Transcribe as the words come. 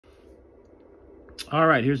All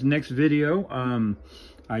right, here's the next video.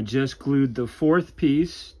 I just glued the fourth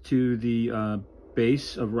piece to the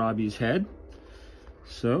base of Robbie's head.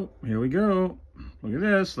 So here we go. Look at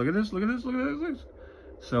this, look at this, look at this, look at this.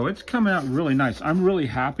 So it's coming out really nice. I'm really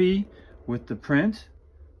happy with the print.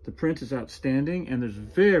 The print is outstanding, and there's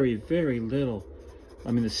very, very little.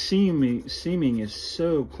 I mean, the seaming is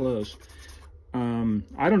so close.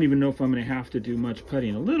 I don't even know if I'm going to have to do much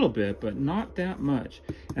puttying. A little bit, but not that much.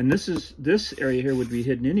 And this area here would be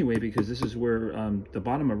hidden anyway, because this is where the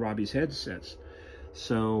bottom of Robbie's head sits.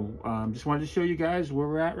 So just wanted to show you guys where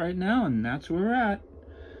we're at right now, and that's where we're at.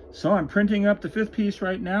 So I'm printing up the fifth piece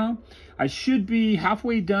right now. I should be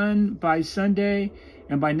halfway done by Sunday,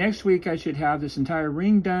 and by next week I should have this entire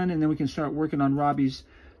ring done, and then we can start working on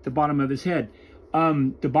the bottom of his head.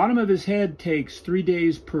 The bottom of his head takes 3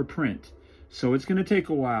 days per print, so it's going to take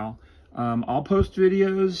a while. I'll post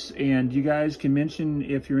videos, and you guys can mention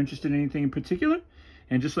if you're interested in anything in particular,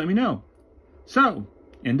 and just let me know. So,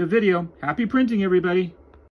 end of video. Happy printing, everybody.